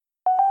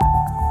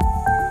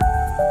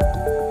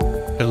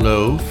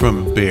Hello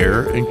from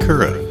Bear and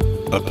Kura,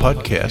 a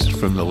podcast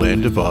from the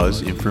Land of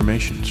Oz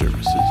Information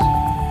Services.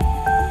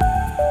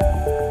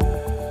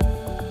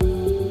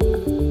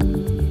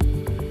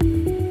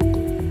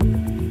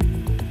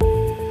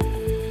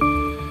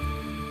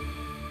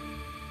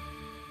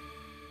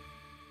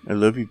 I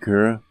love you,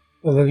 Kura.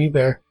 I love you,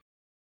 Bear.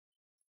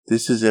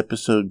 This is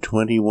episode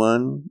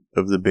 21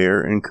 of the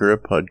Bear and Kura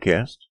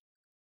podcast.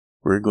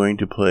 We're going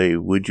to play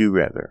Would You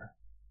Rather.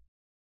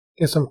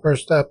 Guess I'm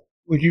first up.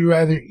 Would you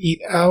rather eat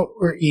out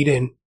or eat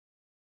in?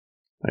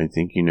 I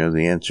think you know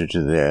the answer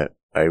to that.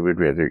 I would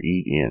rather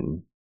eat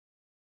in.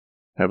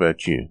 How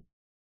about you?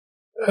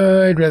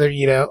 I'd rather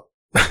eat out.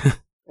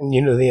 And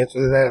you know the answer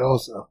to that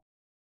also.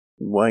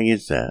 Why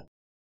is that?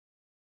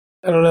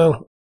 I don't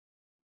know.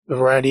 The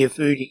variety of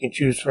food you can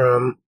choose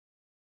from.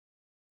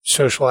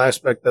 Social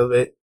aspect of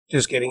it.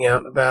 Just getting out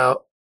and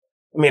about.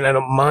 I mean, I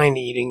don't mind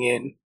eating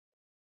in.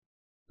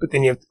 But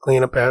then you have to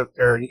clean up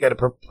after. You gotta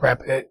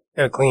prep it.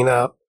 Gotta clean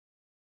up.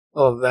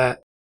 All of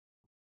that.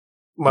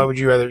 Why would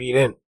you rather eat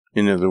in?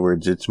 In other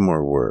words, it's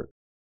more work.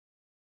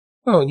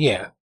 Oh,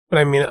 yeah. But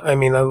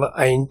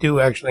I do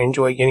actually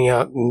enjoy getting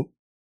out and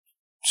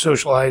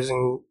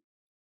socializing,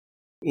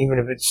 even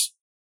if it's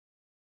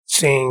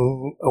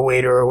seeing a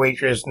waiter or a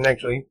waitress and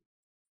actually,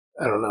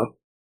 I don't know,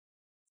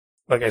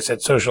 like I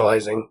said,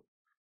 socializing.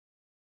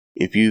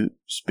 If you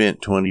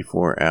spent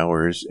 24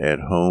 hours at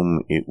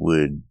home, it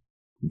would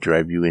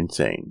drive you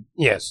insane.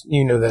 Yes,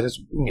 you know that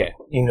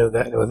you know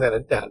that without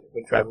a doubt. It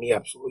would drive me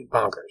absolutely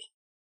bonkers.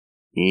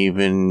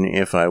 Even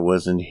if I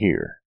wasn't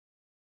here.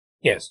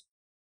 Yes.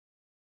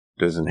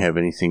 Doesn't have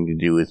anything to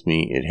do with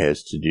me. It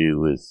has to do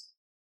with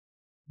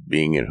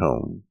being at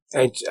home.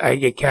 I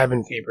get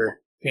cabin fever.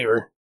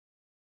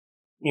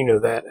 You know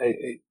that.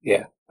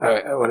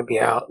 I want to be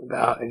out and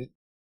about.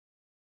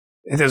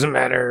 It doesn't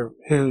matter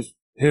who's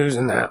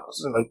in the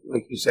house.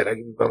 Like you said, I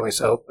can be by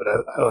myself, but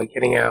I like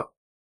getting out.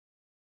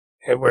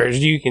 And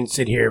whereas you can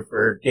sit here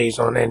for days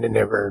on end and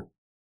never,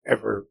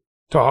 ever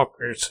talk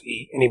or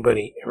see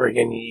anybody ever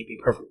again, you'd be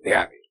perfectly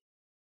happy.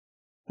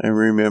 I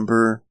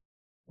remember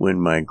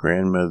when my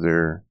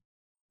grandmother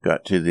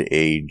got to the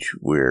age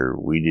where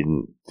we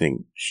didn't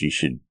think she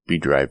should be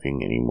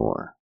driving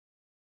anymore.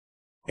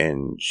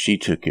 And she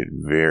took it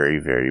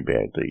very, very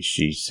badly.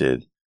 She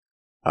said,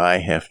 I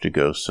have to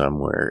go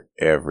somewhere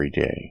every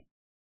day.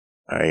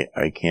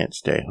 I can't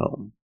stay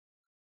home.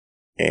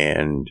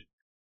 And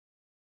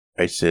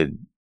I said,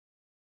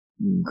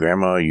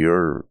 Grandma,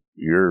 you're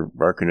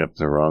barking up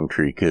the wrong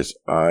tree, because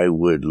I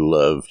would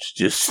love to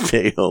just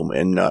stay home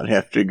and not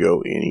have to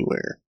go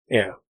anywhere.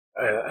 Yeah,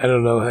 I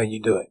don't know how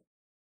you do it.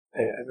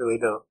 I really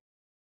don't.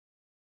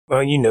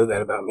 Well, you know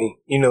that about me.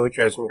 You know it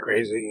drives me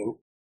crazy. And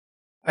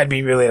I'd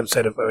be really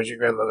upset if I was your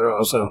grandmother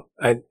also.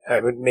 I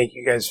would make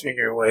you guys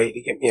figure a way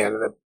to get me out of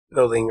the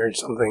building or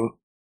something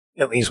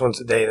at least once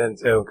a day then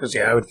too, because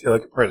I would feel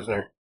like a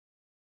prisoner.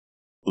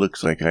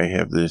 Looks like I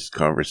have this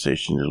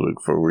conversation to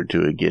look forward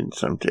to again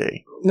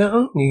someday.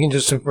 No, you can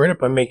just subvert it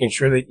by making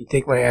sure that you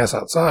take my ass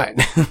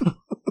outside.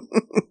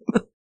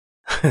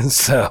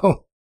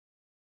 So.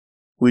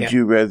 Would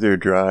you rather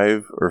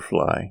drive or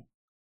fly?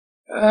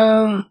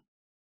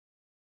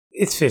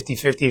 It's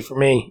 50-50 for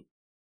me.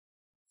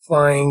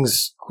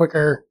 Flying's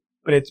quicker,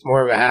 but it's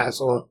more of a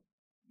hassle.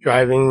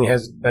 Driving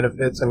has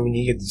benefits. I mean,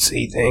 you get to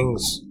see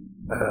things.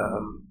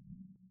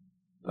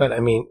 But I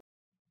mean,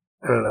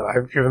 I don't know.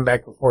 I've driven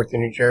back and forth to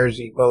New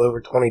Jersey well over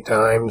 20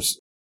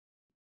 times.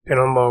 Been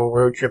on long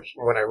road trips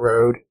from when I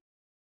rode.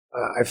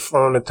 I've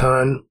flown a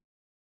ton.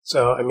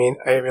 So, I mean,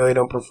 I really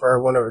don't prefer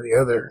one over the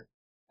other.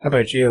 How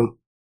about you?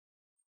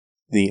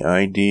 The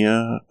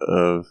idea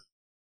of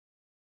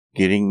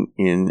getting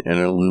in an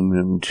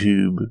aluminum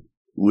tube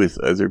with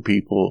other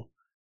people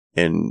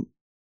and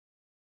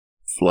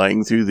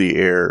flying through the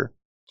air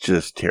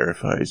just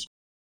terrifies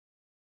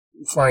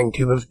me. Flying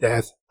tube of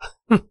death.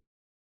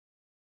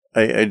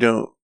 I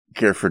don't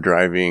care for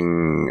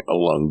driving a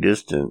long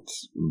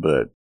distance,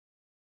 but,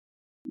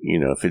 you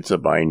know, if it's a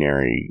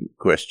binary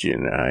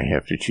question, I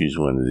have to choose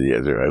one or the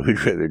other. I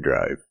would rather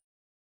drive.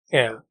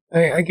 Yeah,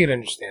 I could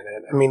understand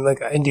that. I mean,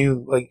 like, I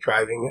do like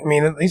driving. I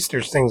mean, at least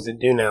there's things to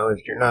do now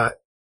if you're not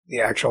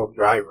the actual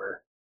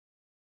driver.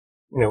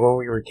 You know, when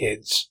we were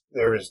kids,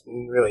 there was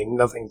really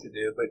nothing to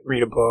do but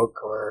read a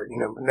book or, you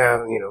know, but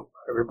now, you know,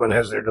 everyone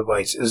has their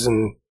devices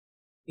and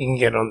you can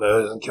get on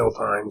those and kill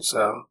time,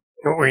 so.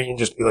 Or you can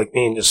just be like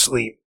me and just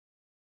sleep.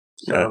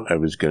 So, I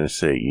was going to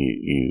say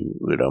you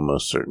would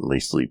almost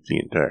certainly sleep the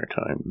entire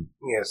time.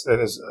 Yes,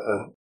 that is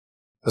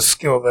a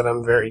skill that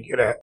I'm very good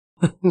at,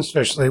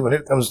 especially when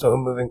it comes to a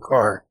moving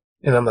car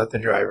and I'm not the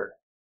driver.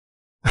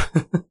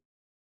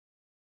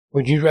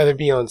 Would you rather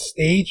be on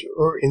stage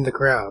or in the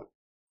crowd?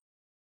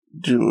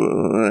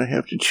 Do I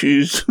have to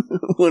choose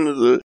one of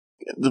the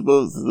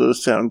both of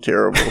those sound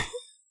terrible.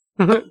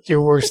 It's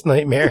your worst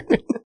nightmare.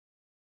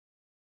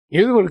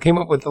 You're the one who came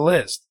up with the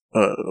list.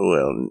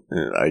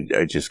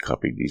 I just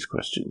copied these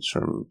questions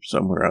from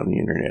somewhere on the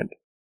internet.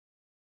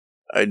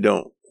 I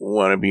don't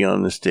want to be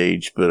on the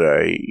stage, but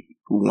I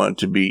want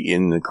to be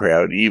in the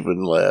crowd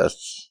even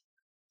less.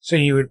 So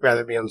you would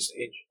rather be on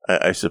stage?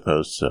 I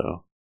suppose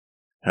so.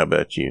 How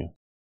about you?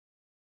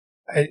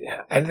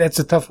 That's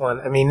a tough one.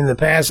 I mean, in the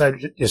past,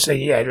 I'd just say,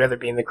 yeah, I'd rather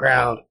be in the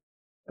crowd.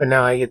 But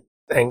now I get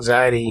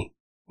anxiety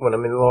when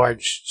I'm in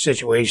large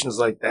situations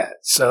like that.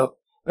 So,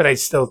 but I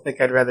still think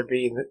I'd rather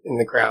be in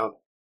the crowd,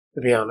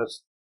 to be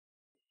honest.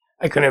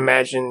 I couldn't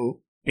imagine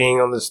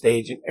being on the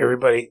stage and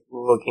everybody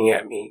looking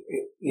at me.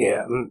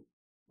 Yeah,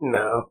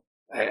 no.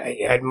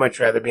 I'd much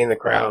rather be in the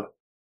crowd.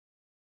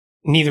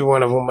 Neither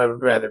one of them I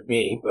would rather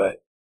be,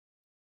 but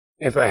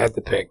if I had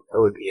to pick, that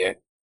would be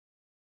it.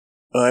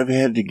 I've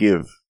had to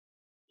give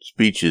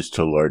speeches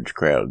to large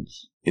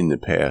crowds in the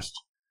past,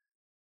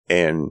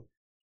 and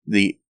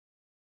the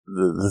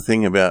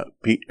thing about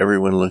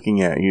everyone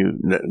looking at you,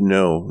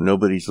 no,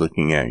 nobody's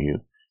looking at you.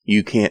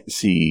 You can't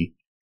see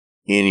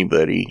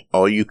anybody.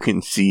 All you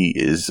can see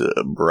is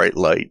bright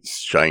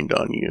lights shined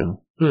on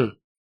you.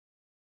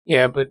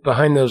 Yeah, but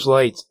behind those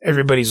lights,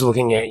 everybody's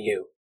looking at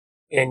you,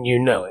 and you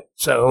know it.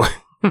 So,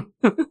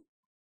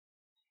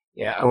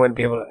 yeah, I wouldn't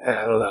be able to,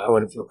 I don't know, I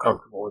wouldn't feel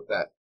comfortable with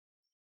that.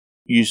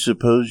 You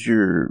suppose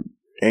your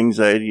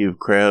anxiety of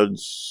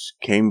crowds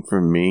came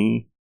from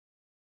me?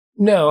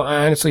 No,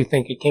 I honestly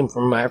think it came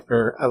from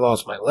after I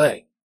lost my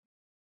leg.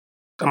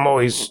 I'm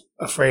always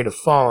afraid of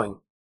falling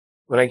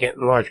when I get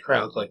in large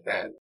crowds like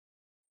that.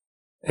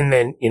 And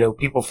then,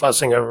 people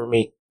fussing over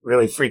me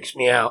really freaks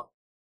me out.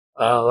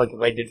 Like if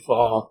I did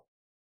fall,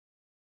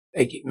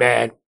 I get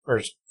mad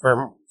first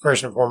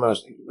and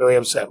foremost. I get really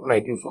upset when I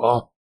do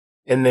fall.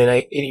 And then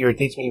it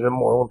irritates me even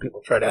more when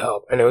people try to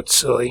help. I know it's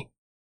silly,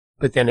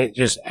 but then it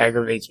just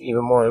aggravates me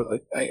even more.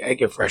 Like I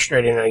get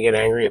frustrated and I get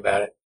angry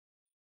about it.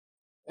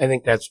 I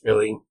think that's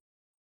really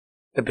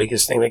the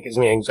biggest thing that gives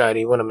me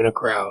anxiety when I'm in a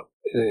crowd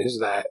is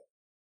that.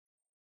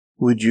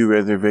 Would you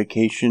rather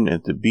vacation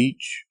at the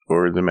beach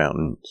or the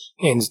mountains?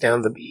 Hands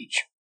down the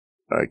beach.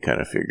 I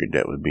kind of figured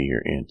that would be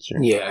your answer.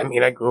 Yeah, I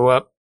mean, I grew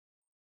up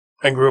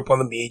on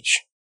the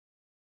beach.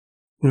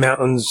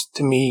 Mountains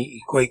to me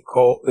equate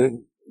cold.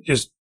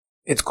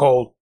 It's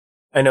cold.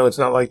 I know it's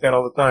not like that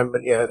all the time,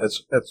 but yeah,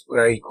 that's what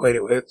I equate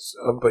it with.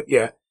 But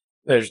yeah,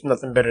 there's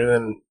nothing better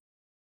than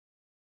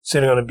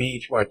sitting on a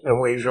beach, watching the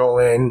waves roll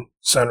in,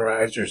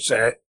 sunrise or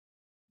set.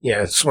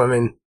 Yeah,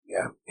 swimming.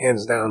 Yeah,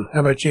 hands down.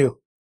 How about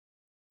you?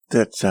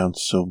 That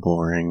sounds so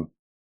boring.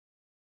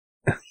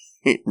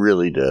 It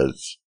really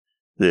does.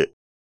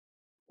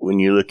 When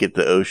you look at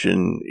the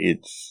ocean,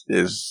 it's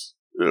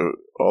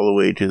all the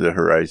way to the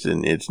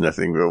horizon. It's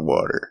nothing but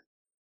water.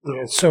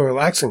 Yeah, it's so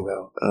relaxing,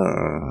 though.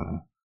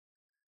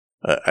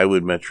 I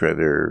would much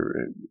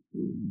rather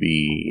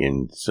be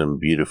in some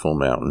beautiful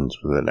mountains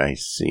with a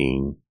nice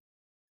scene.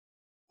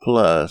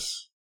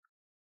 Plus,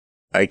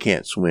 I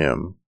can't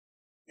swim,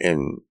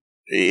 and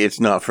it's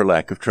not for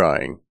lack of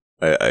trying.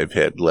 I've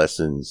had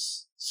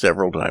lessons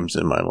several times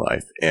in my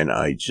life, and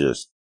I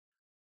just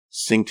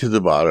sink to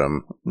the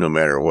bottom no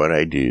matter what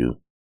I do.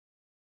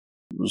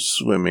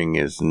 Swimming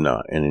is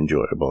not an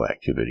enjoyable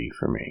activity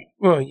for me.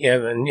 Well, yeah,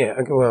 then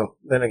I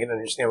can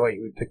understand why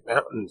you would pick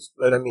mountains.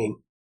 But I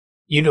mean,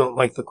 you don't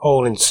like the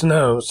cold and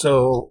snow,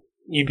 so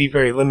you'd be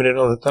very limited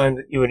on the time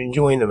that you would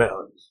enjoy the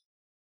mountains.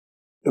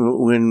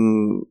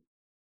 When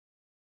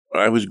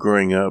I was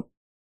growing up,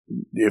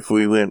 if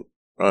we went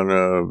on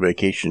a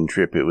vacation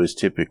trip, it was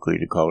typically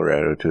to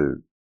Colorado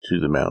to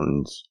the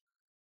mountains.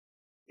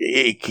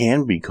 It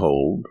can be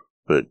cold,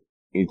 but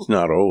it's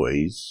not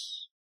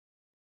always.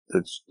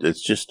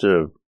 That's just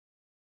I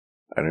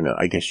don't know,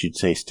 I guess you'd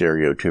say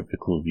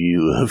stereotypical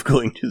view of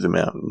going to the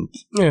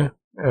mountains. Yeah.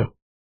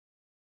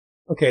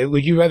 Okay,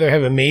 would you rather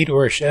have a maid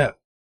or a chef?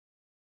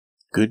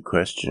 Good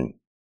question.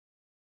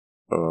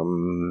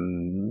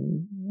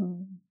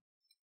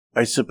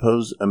 I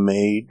suppose a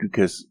maid,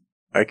 because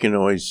I can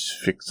always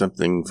fix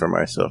something for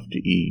myself to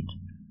eat,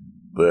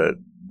 but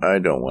I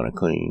don't want to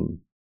clean.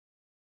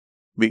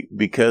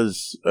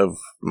 Because of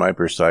my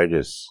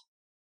bursitis,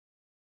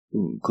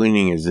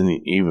 cleaning is an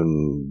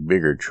even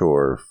bigger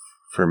chore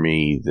for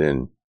me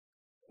than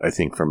I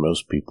think for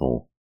most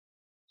people.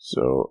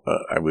 So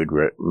I would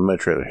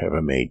much rather have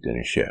a maid than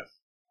a chef.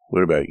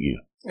 What about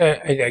you? I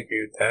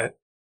agree with that.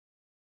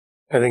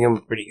 I think I'm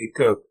a pretty good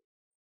cook.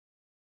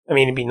 I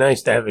mean, it'd be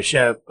nice to have a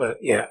chef, but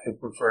yeah, I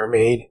prefer a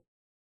maid.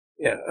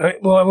 Yeah, I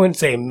wouldn't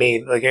say a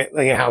maid, like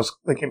a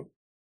housekeeper,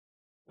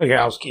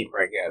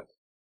 I guess.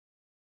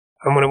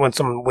 I wouldn't want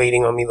someone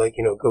waiting on me, like,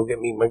 go get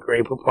me my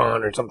Grey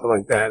Poupon or something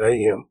like that,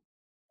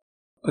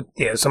 But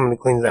yeah, someone who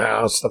cleans the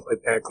house, stuff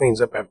like that,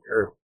 cleans up after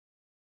her.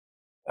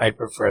 I'd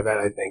prefer that,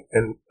 I think,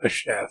 than a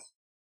chef.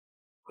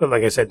 But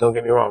like I said, don't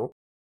get me wrong.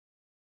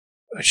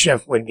 A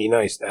chef would be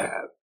nice to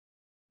have.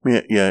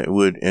 Yeah, it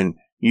would. And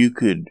you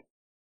could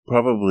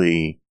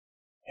probably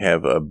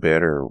have a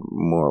better,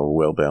 more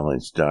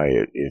well-balanced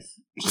diet if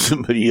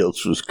somebody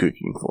else was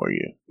cooking for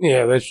you.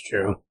 Yeah, that's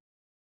true.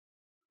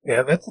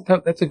 Yeah,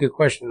 that's a good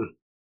question.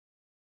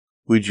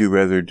 Would you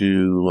rather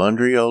do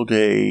laundry all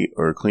day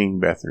or clean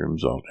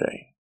bathrooms all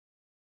day?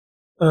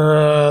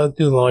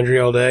 Do laundry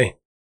all day.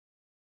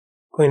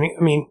 cleaning.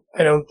 I mean,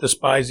 I don't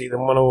despise either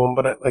one of them,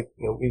 but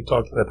we've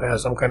talked in the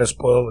past. I'm kind of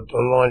spoiled with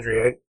doing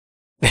laundry.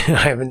 I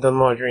haven't done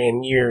laundry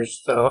in years,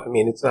 so I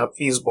mean, it's not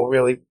feasible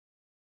really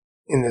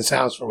in this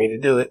house for me to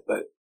do it.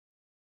 But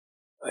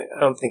I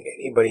don't think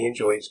anybody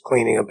enjoys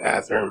cleaning a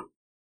bathroom,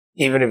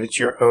 even if it's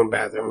your own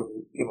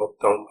bathroom. People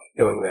don't like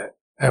doing that.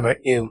 How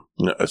about you?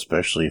 No,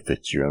 especially if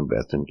it's your own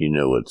bathroom, you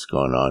know what's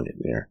going on in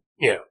there.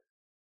 Yeah.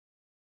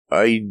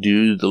 I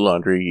do the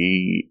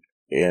laundry,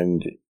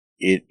 and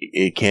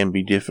it can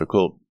be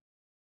difficult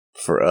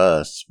for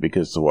us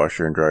because the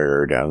washer and dryer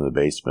are down in the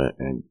basement,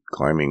 and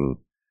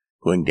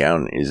going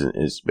down isn't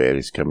as bad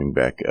as coming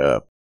back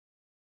up.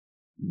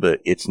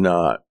 But it's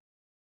not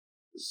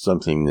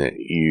something that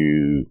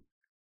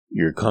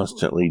you're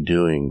constantly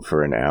doing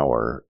for an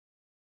hour.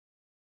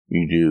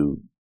 You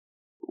do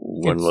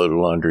one load of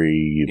laundry,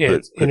 you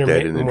put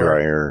that in the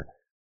dryer.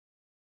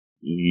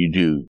 You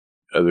do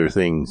other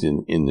things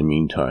in the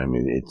meantime,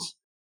 and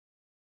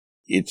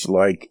it's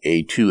like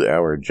a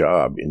 2-hour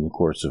job in the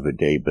course of a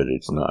day, but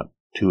it's not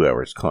 2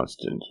 hours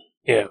constant.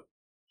 Yeah.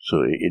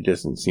 So it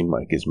doesn't seem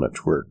like as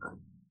much work.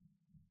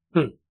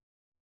 Would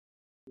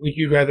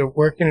you rather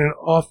work in an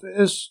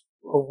office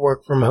or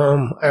work from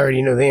home? I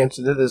already know the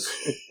answer to this.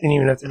 I didn't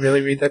even have to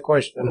really read that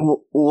question.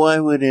 Why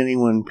would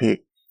anyone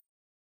pick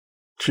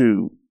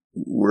to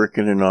work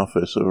in an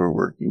office over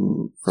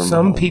working from home?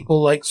 Some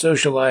people like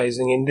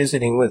socializing and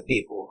visiting with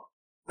people.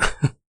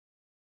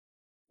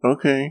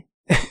 Okay.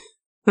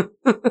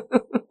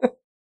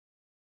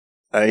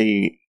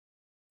 I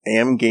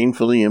am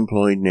gainfully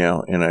employed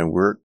now, and I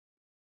work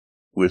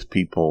with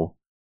people,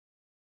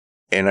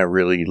 and I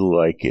really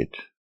like it.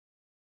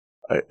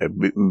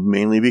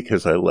 Mainly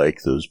because I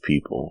like those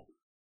people.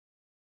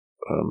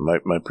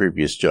 My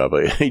previous job,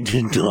 I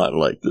did not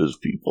like those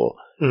people.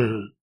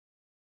 Mm-hmm.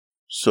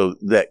 So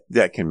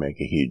that can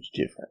make a huge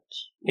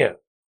difference. Yeah.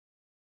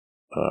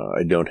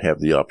 I don't have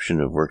the option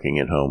of working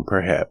at home.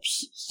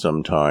 Perhaps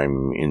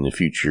sometime in the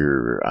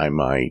future I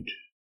might,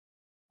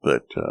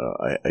 but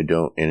I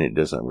don't, and it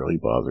doesn't really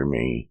bother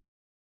me.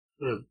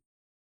 Mm.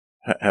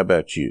 How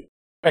about you?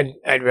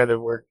 I'd rather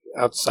work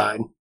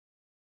outside.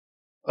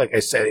 Like I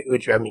said, it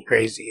would drive me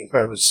crazy if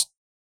I was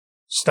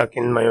stuck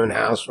in my own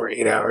house for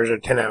 8 hours or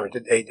 10 hours a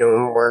day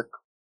doing work.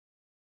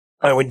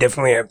 I would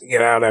definitely have to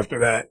get out after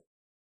that.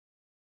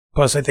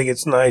 Plus, I think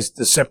it's nice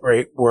to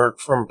separate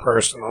work from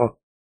personal.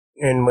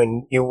 And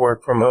when you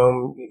work from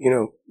home,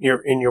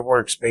 you're in your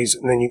workspace,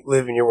 and then you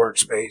live in your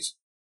workspace.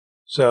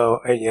 So,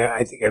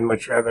 I think I'd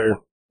much rather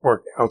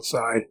work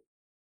outside.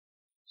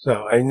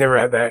 So, I never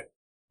had that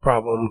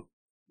problem,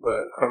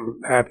 but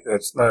I'm happy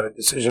that's not a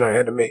decision I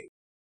had to make.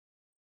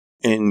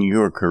 In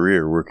your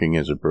career working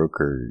as a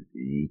broker,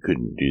 you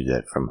couldn't do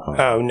that from home.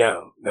 Oh,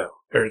 no.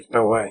 There's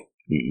no way.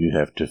 You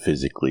have to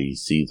physically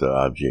see the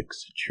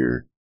objects that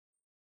you're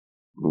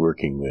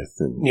working with.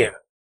 And yeah.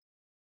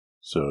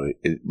 So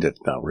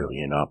that's not really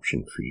an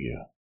option for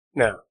you.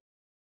 No.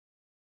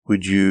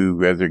 Would you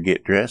rather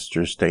get dressed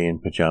or stay in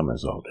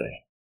pajamas all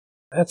day?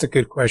 That's a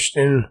good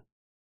question.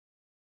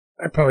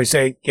 I'd probably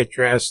say get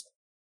dressed.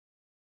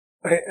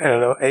 I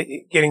don't know.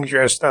 Getting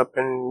dressed up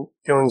and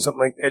doing something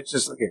like that, it's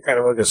just like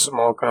a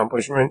small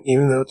accomplishment,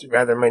 even though it's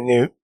rather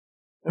minute.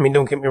 I mean,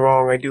 don't get me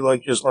wrong. I do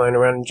like just lying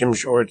around in gym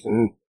shorts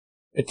and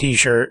a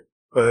t-shirt,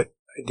 but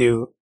I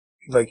do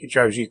like it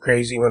drives you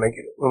crazy when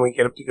we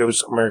get up to go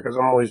somewhere, because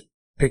I'm always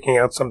picking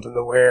out something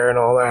to wear and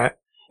all that.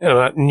 And I'm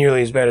not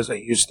nearly as bad as I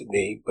used to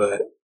be,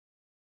 but.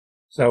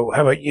 So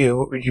how about you?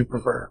 What would you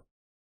prefer?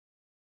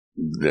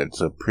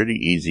 That's a pretty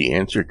easy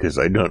answer because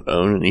I don't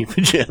own any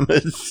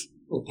pajamas.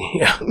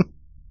 Yeah.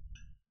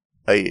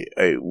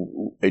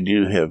 I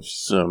do have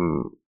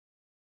some,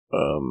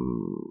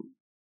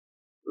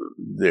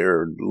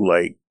 they're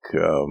like,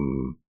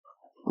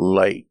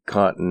 light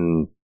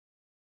cotton,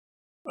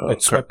 like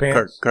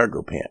sweatpants?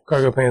 Cargo pants.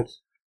 Cargo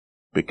pants.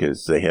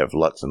 Because they have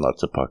lots and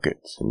lots of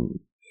pockets, and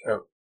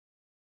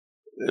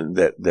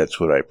that's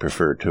what I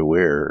prefer to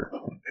wear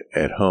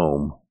at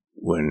home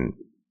when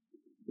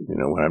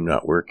I'm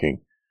not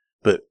working.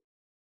 But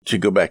to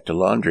go back to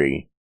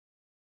laundry,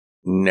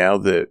 now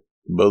that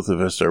both of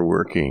us are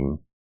working,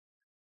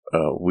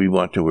 we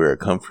want to wear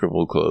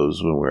comfortable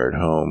clothes when we're at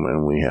home,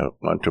 and we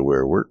want to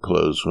wear work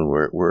clothes when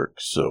we're at work.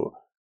 So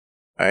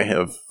I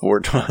have 4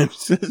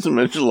 times as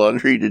much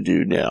laundry to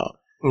do now.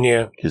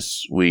 Yeah.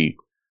 Because we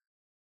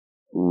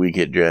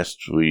get dressed,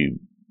 we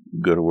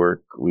go to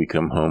work, we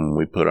come home,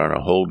 we put on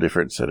a whole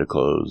different set of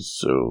clothes.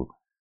 So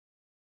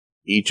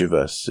each of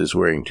us is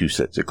wearing 2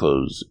 sets of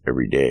clothes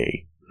every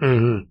day.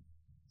 Mm-hmm.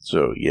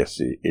 So yes,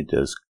 it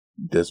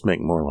does make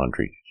more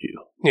laundry to do.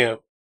 Yeah.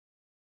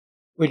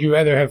 Would you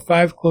rather have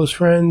 5 close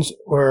friends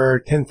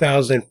or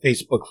 10,000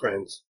 Facebook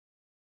friends?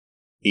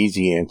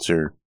 Easy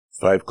answer.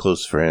 5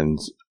 close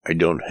friends. I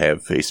don't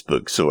have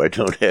Facebook, so I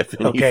don't have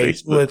any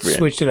Facebook let's friends.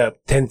 Switch it up.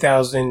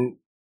 10,000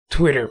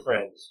 Twitter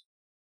friends.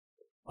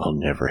 I'll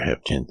never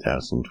have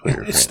 10,000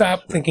 Twitter friends.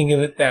 Stop thinking of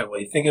it that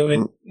way. Think of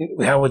it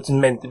how it's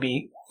meant to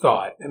be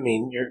thought. I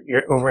mean,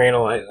 you're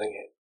overanalyzing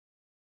it.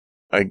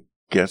 I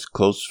guess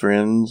close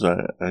friends,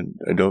 I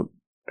don't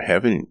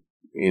have any.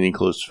 any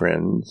close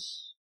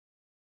friends?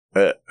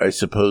 I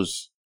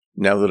suppose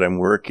now that I'm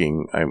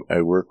working,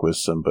 I work with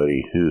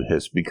somebody who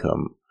has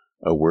become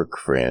a work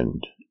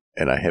friend,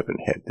 and I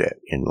haven't had that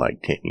in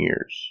like 10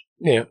 years.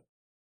 Yeah.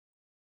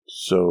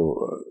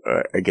 So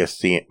I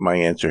guess my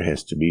answer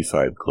has to be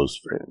 5 close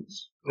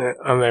friends.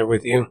 I'm there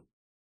with you.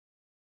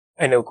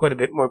 I know quite a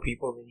bit more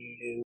people than you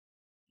do.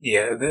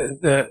 Yeah,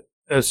 the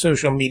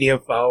social media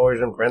followers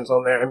and friends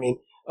on there. I mean,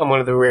 I'm one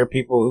of the rare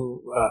people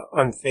who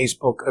on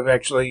Facebook I've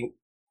actually,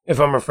 if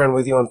I'm a friend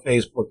with you on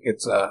Facebook,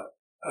 it's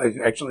I've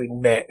actually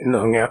met and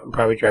hung out and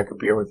probably drank a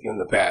beer with you in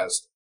the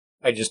past.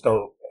 I just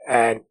don't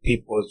add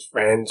people as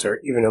friends or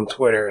even on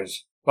Twitter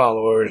as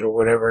followers or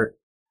whatever.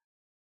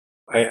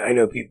 I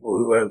know people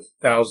who have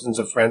thousands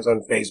of friends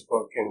on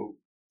Facebook and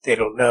they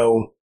don't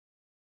know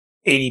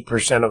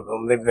 80% of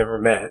them. They've never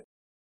met.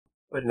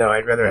 But no,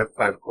 I'd rather have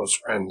 5 close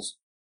friends.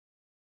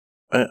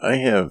 I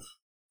have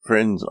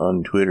friends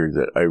on Twitter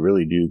that I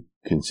really do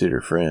consider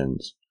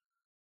friends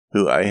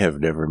who I have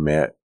never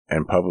met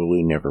and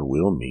probably never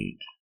will meet.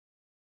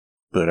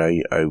 But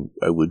I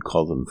would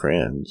call them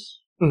friends.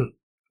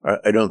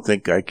 I don't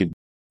think I could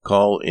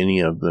call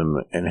any of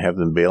them and have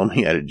them bail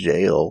me out of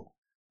jail.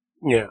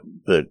 Yeah.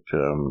 But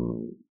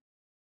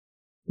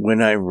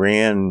when I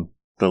ran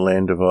the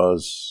Land of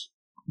Oz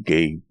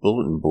gay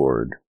bulletin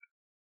board,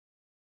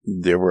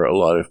 there were a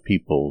lot of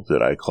people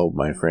that I called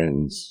my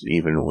friends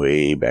even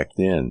way back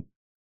then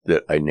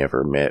that I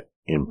never met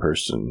in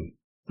person.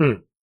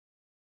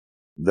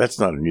 That's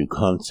not a new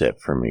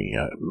concept for me.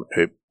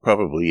 It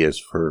probably is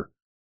for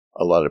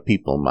a lot of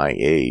people my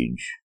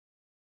age,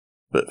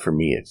 but for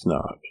me it's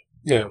not.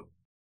 Yeah.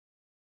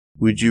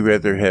 Would you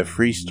rather have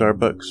free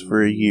Starbucks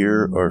for a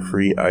year or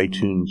free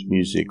iTunes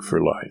Music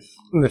for life?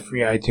 The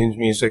free iTunes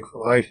Music for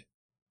life.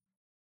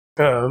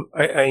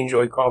 I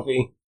enjoy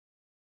coffee,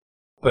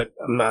 but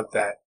I'm not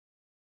that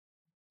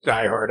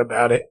diehard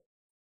about it,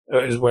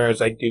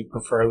 whereas I do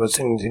prefer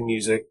listening to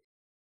music.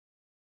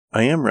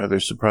 I am rather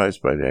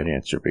surprised by that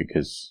answer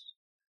because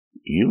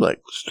you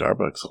like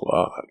Starbucks a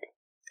lot.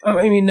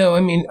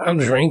 I'll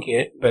drink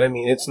it, but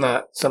it's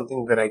not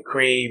something that I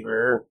crave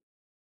or,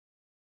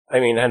 I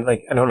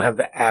don't have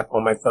the app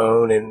on my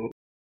phone and,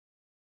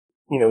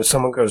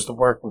 someone goes to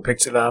work and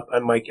picks it up. I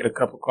might get a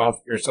cup of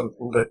coffee or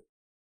something, but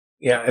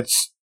yeah,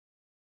 it's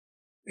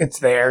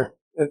there.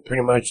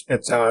 Pretty much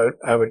that's how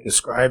I would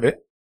describe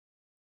it.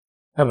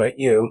 How about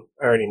you?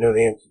 I already know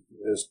the answer to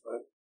this,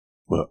 but.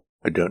 Well,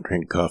 I don't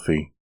drink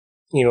coffee.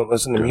 You don't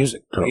listen to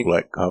music. Don't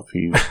like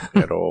coffee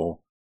at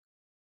all.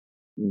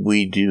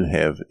 We do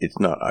have, it's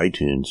not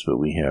iTunes, but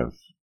we have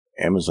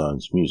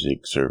Amazon's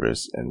music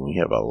service, and we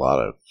have a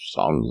lot of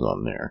songs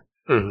on there,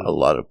 a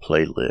lot of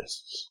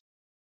playlists,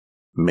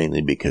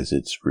 mainly because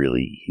it's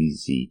really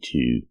easy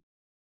to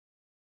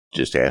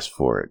just ask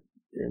for it,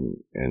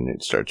 and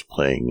it starts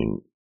playing,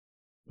 and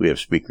we have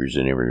speakers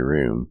in every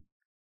room.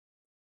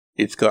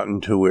 It's gotten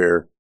to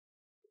where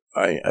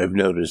I've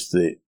noticed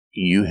that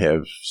you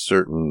have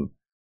certain,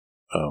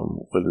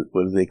 what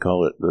do they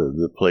call it?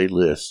 The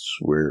playlists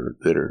where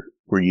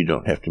you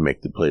don't have to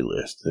make the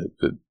playlist,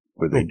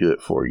 where they do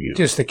it for you.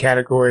 Just a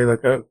category,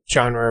 like a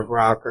genre of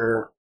rock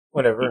or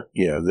whatever.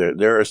 Yeah,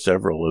 there are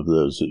several of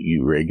those that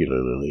you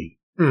regularly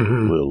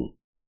will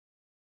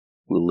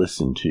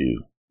listen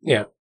to.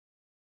 Yeah.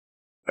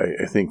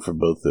 I think for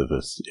both of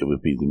us, it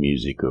would be the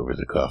music over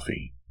the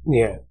coffee.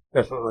 Yeah,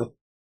 definitely.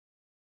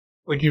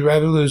 Would you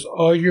rather lose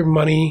all your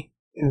money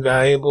and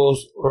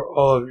valuables or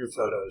all of your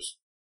photos?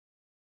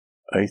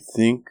 I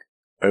think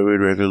I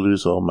would rather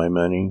lose all my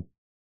money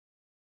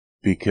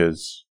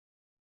because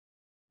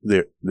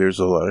there's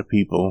a lot of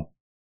people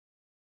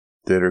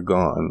that are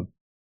gone,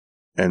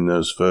 and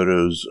those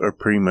photos are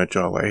pretty much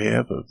all I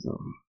have of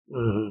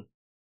them.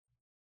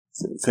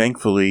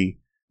 Thankfully,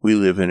 we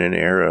live in an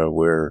era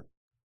where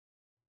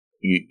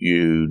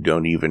you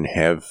don't even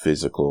have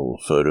physical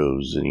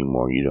photos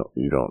anymore.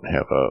 You don't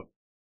have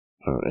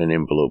an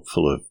envelope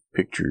full of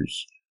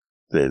pictures.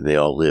 They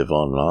all live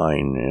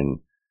online, and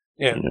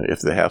yeah.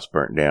 If the house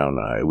burnt down,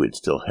 I would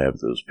still have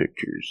those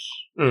pictures.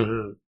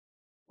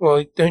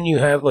 Well, don't you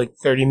have like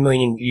 30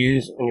 million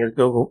views on your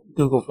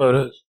Google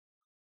Photos?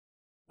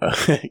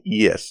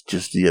 Yes,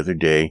 just the other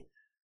day,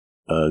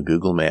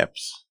 Google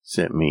Maps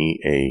sent me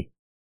a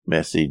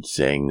message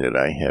saying that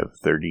I have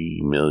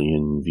 30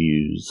 million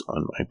views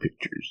on my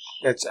pictures.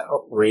 That's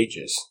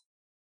outrageous.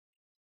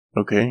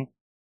 Okay.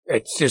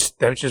 That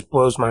just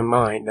blows my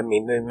mind. The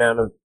amount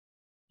of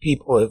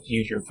people have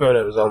viewed your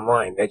photos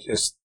online. That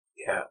just,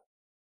 yeah.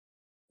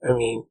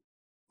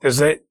 Does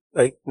that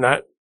does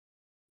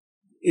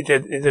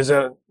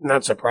that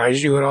not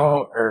surprise you at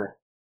all, or?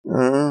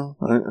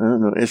 I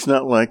don't know. It's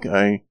not like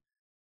I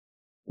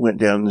went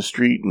down the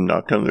street and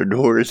knocked on their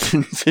doors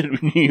and said,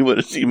 "You want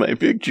to see my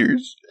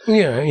pictures?"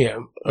 Yeah,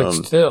 but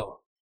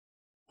still.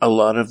 A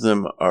lot of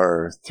them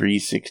are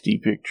 360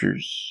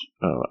 pictures.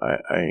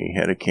 I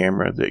had a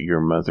camera that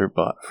your mother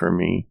bought for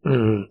me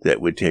that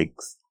would take,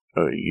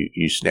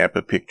 you snap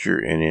a picture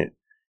and it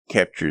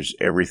captures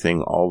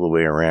everything all the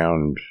way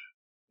around,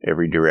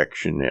 every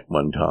direction at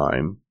one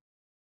time.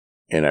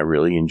 and I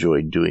really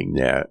enjoyed doing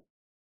that.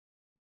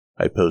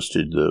 I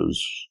posted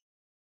those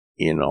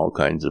in all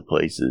kinds of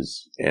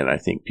places, and I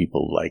think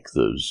people like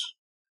those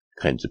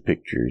kinds of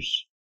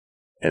pictures,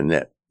 and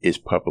that is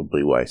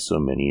probably why so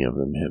many of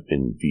them have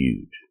been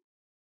viewed.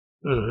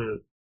 Mm-hmm.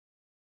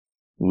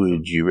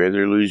 Would you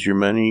rather lose your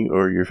money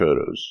or your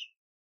photos?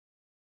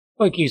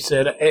 Like you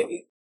said,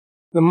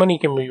 the money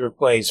can be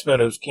replaced,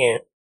 photos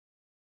can't.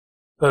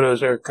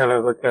 Photos are kind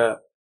of like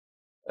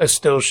a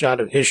still shot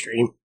of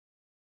history,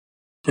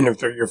 and if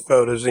they're your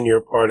photos, then you're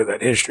a part of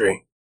that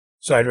history.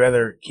 So I'd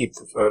rather keep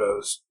the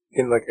photos,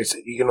 and like I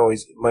said, you can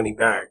always get money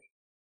back.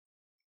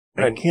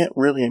 I can't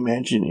really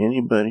imagine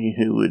anybody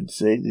who would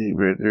say they'd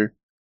rather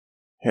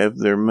have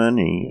their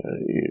money.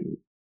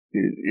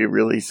 It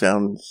really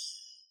sounds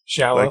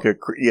shallow, like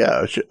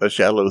a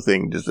shallow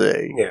thing to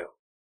say. Yeah,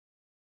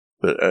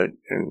 but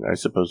and I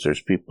suppose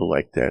there's people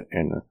like that.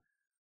 And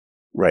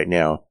right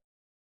now,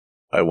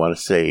 I want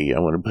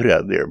to put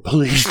out there: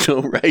 please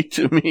don't write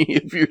to me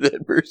if you're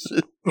that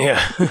person.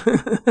 Yeah.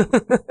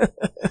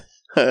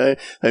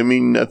 I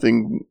mean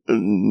nothing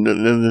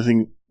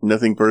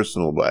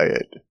personal by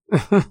it.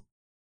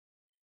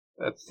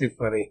 That's too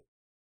funny.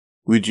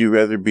 Would you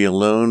rather be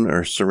alone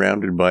or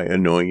surrounded by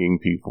annoying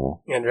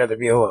people? I'd rather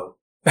be alone.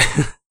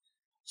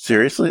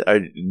 Seriously?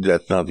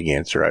 That's not the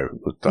answer I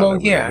thought.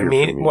 Well, yeah, I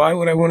mean, why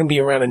would I want to be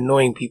around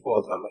annoying people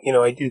all the time? You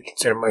know, I do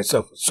consider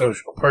myself a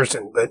social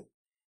person, but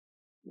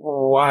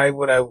why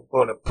would I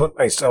want to put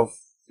myself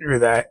through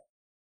that?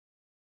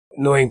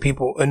 Annoying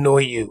people annoy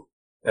you.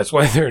 That's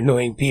why they're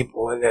annoying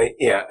people. And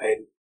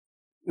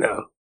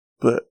no.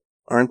 But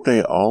aren't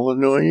they all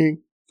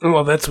annoying?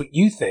 Well, that's what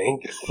you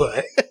think,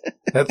 but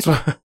that's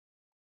what.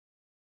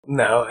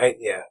 No,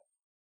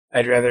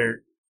 I'd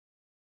rather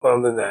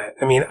alone than that.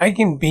 I mean, I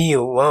can be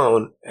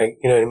alone, you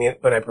know what I mean?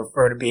 But I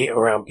prefer to be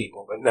around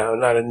people, but no,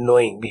 not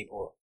annoying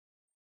people.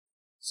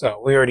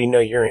 So we already know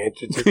your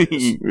answer to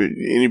this.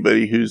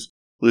 Anybody who's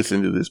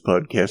listened to this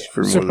podcast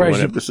for more than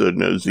one episode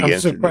knows the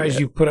answer. I'm surprised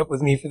you put up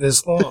with me for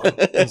this long.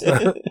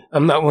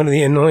 I'm not one of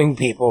the annoying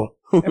people.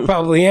 I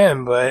probably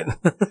am, but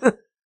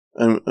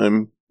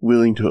I'm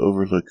willing to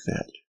overlook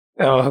that.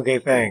 Oh, okay,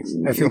 thanks.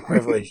 I feel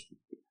privileged.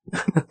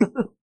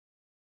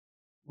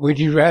 Would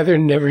you rather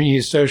never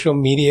use social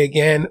media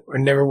again or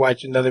never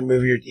watch another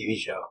movie or TV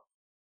show?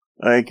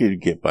 I could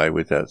get by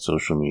without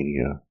social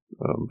media,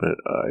 but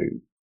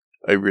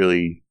I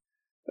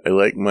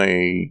like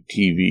my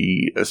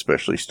TV,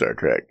 especially Star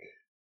Trek.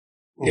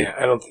 Yeah,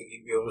 I don't think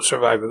you'd be able to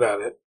survive without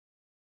it.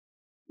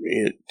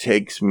 It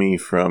takes me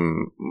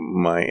from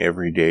my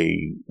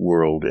everyday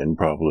world and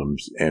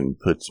problems and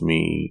puts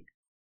me,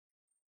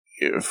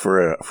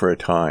 for a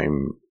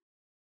time,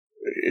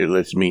 it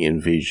lets me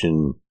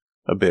envision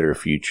a better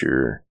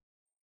future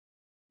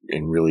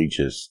and really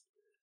just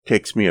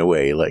takes me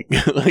away like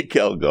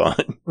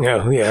Calgon.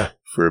 Oh, yeah.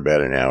 For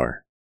about an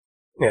hour.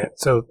 Yeah,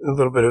 so a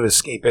little bit of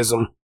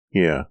escapism.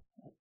 Yeah.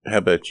 How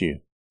about you?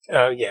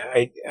 Yeah,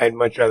 I'd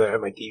much rather have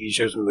my TV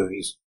shows and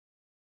movies.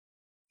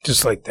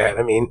 Just like that.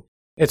 I mean,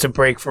 it's a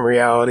break from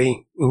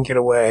reality. You can get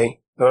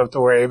away. Don't have to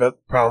worry about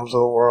the problems of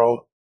the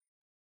world.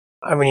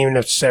 I wouldn't even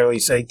necessarily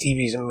say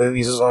TVs and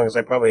movies, as long as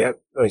I probably have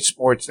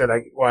sports that I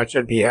could watch,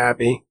 I'd be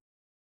happy.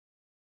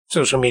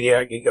 Social media,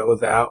 I could go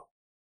without.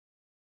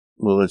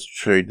 Well, let's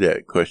trade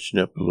that question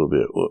up a little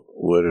bit.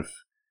 What if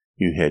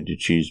you had to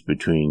choose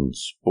between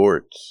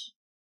sports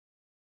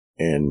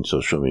and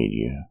social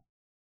media?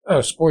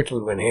 Oh, sports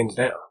would win hands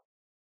down.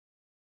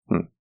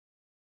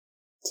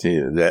 See,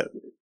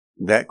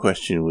 that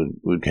question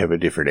would have a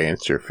different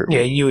answer for me.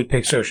 Yeah, you would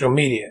pick social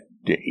media.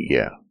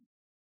 Yeah.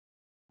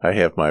 I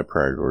have my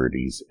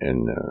priorities,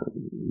 and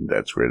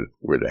that's where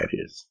that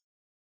is.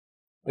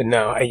 But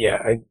no,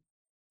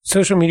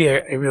 social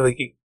media, I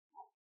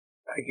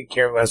could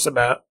care less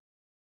about.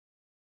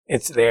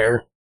 It's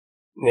there,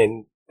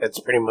 and that's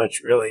pretty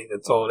much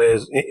that's all it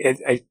is.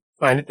 I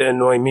find it to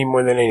annoy me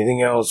more than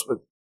anything else with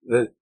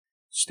the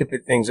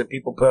stupid things that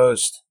people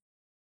post.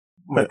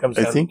 When it comes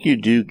I think you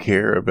do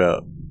care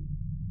about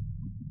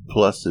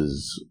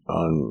pluses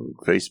on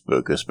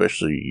Facebook,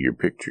 especially your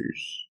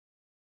pictures.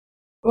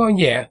 Well,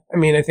 yeah. I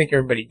mean, I think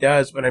everybody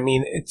does, but I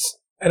mean,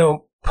 I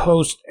don't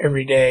post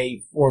every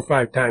day 4 or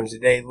 5 times a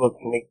day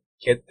looking to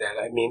get that.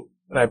 I mean,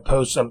 when I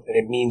post something,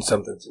 it means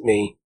something to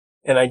me,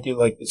 and I do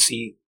like to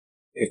see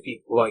if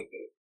people like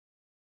it.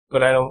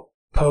 But I don't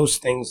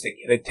post things to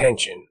get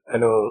attention.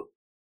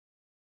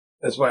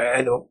 That's why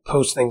I don't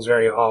post things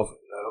very often.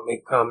 I don't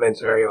make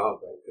comments very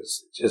often,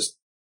 because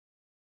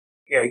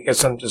I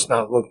guess I'm just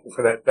not looking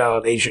for that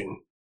validation.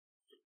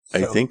 So.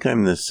 I think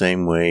I'm the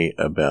same way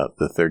about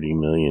the 30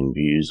 million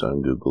views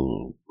on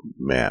Google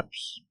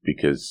Maps,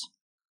 because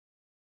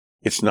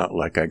it's not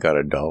like I got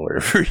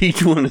 $1 for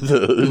each one of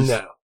those.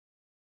 No.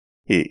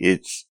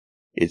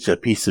 It's a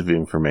piece of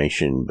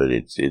information, but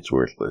it's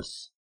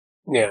worthless.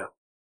 Yeah.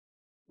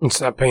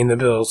 It's not paying the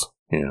bills.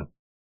 Yeah.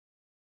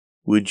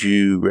 Would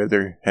you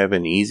rather have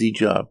an easy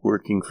job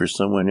working for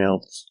someone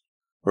else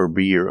or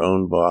be your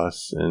own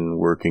boss and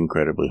work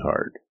incredibly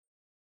hard?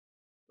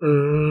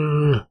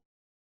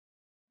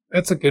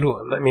 That's a good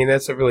one. I mean,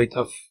 that's a really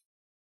tough.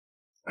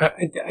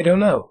 I don't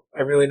know.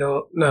 I really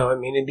don't know. I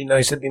mean, it'd be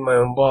nice to be my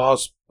own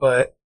boss,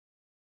 but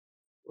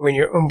when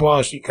you're own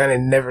boss, you kind of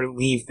never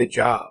leave the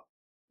job.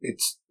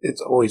 It's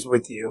always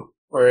with you.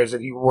 Whereas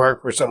if you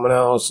work for someone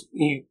else,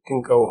 you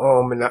can go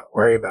home and not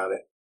worry about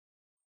it.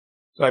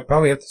 So I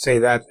probably have to say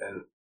that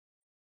then.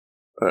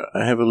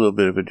 I have a little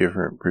bit of a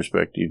different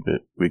perspective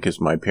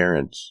because my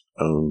parents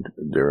owned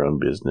their own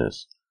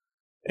business,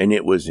 and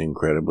it was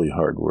incredibly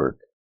hard work.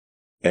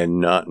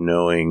 And not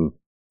knowing,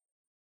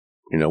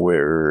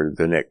 where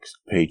the next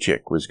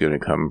paycheck was going to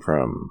come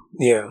from,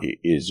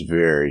 is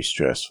very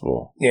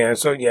stressful. Yeah.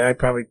 So yeah,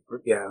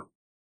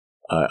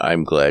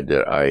 I'm glad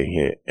that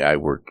I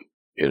work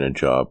in a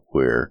job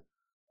where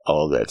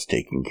all that's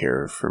taken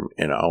care of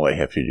and all I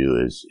have to do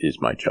is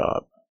my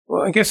job.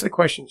 Well, I guess the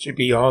question should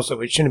be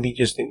also, it shouldn't be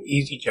just an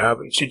easy job.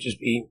 It should just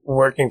be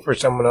working for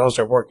someone else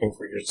or working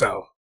for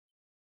yourself.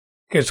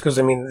 Because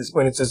I mean,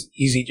 when it says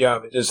easy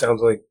job, it just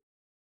sounds like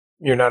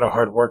you're not a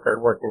hard worker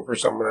working for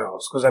someone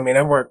else. Because I mean,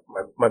 I work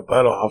my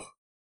butt off,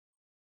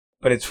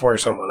 but it's for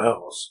someone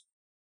else.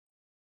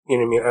 You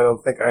know what I mean? I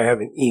don't think I have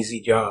an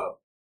easy job.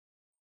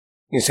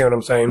 You see what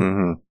I'm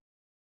saying?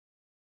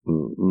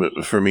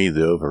 Mm-hmm. For me,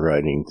 the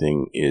overriding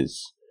thing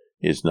is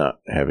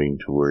not having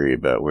to worry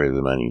about where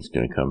the money's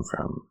going to come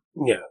from.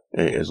 Yeah.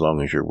 As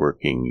long as you're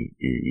working,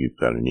 you've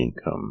got an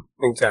income.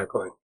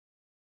 Exactly.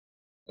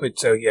 But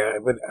so yeah,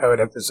 I would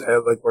have to say I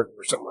like working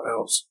for someone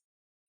else.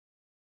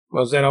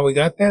 Well, is that all we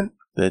got then?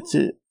 That's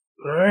it.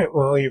 All right.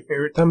 Well, your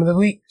favorite time of the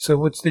week. So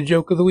what's the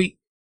joke of the week?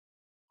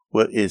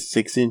 What is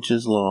 6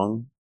 inches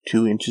long,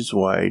 2 inches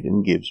wide,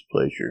 and gives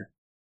pleasure?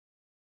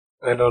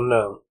 I don't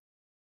know.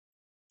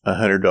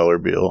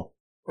 $100 bill.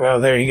 Well,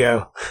 there you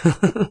go.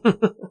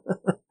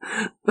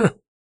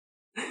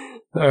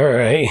 All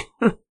right.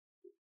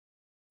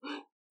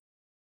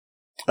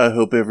 I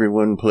hope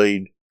everyone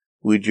played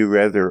Would You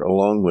Rather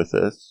along with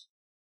us.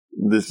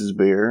 This is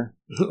Bear.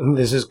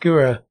 This is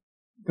Kura.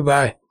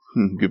 Goodbye.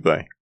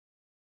 Goodbye.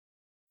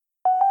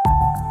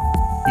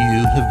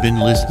 You have been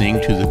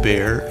listening to the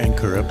Bear and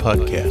Kura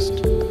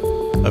podcast,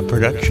 a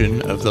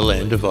production of the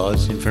Land of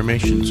Oz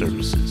Information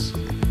Services.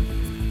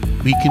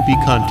 We can be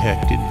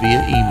contacted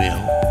via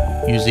email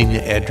using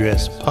the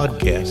address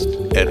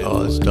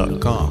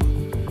podcast@oz.com.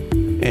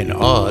 And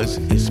Oz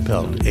is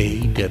spelled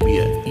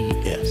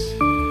A-W-E-S.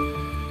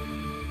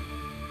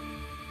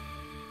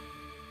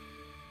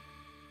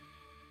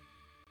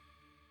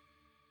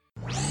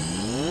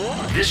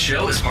 This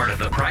show is part of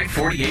the Pride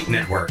 48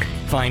 Network.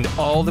 Find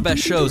all the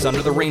best shows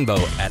under the rainbow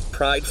at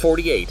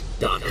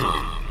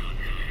pride48.com.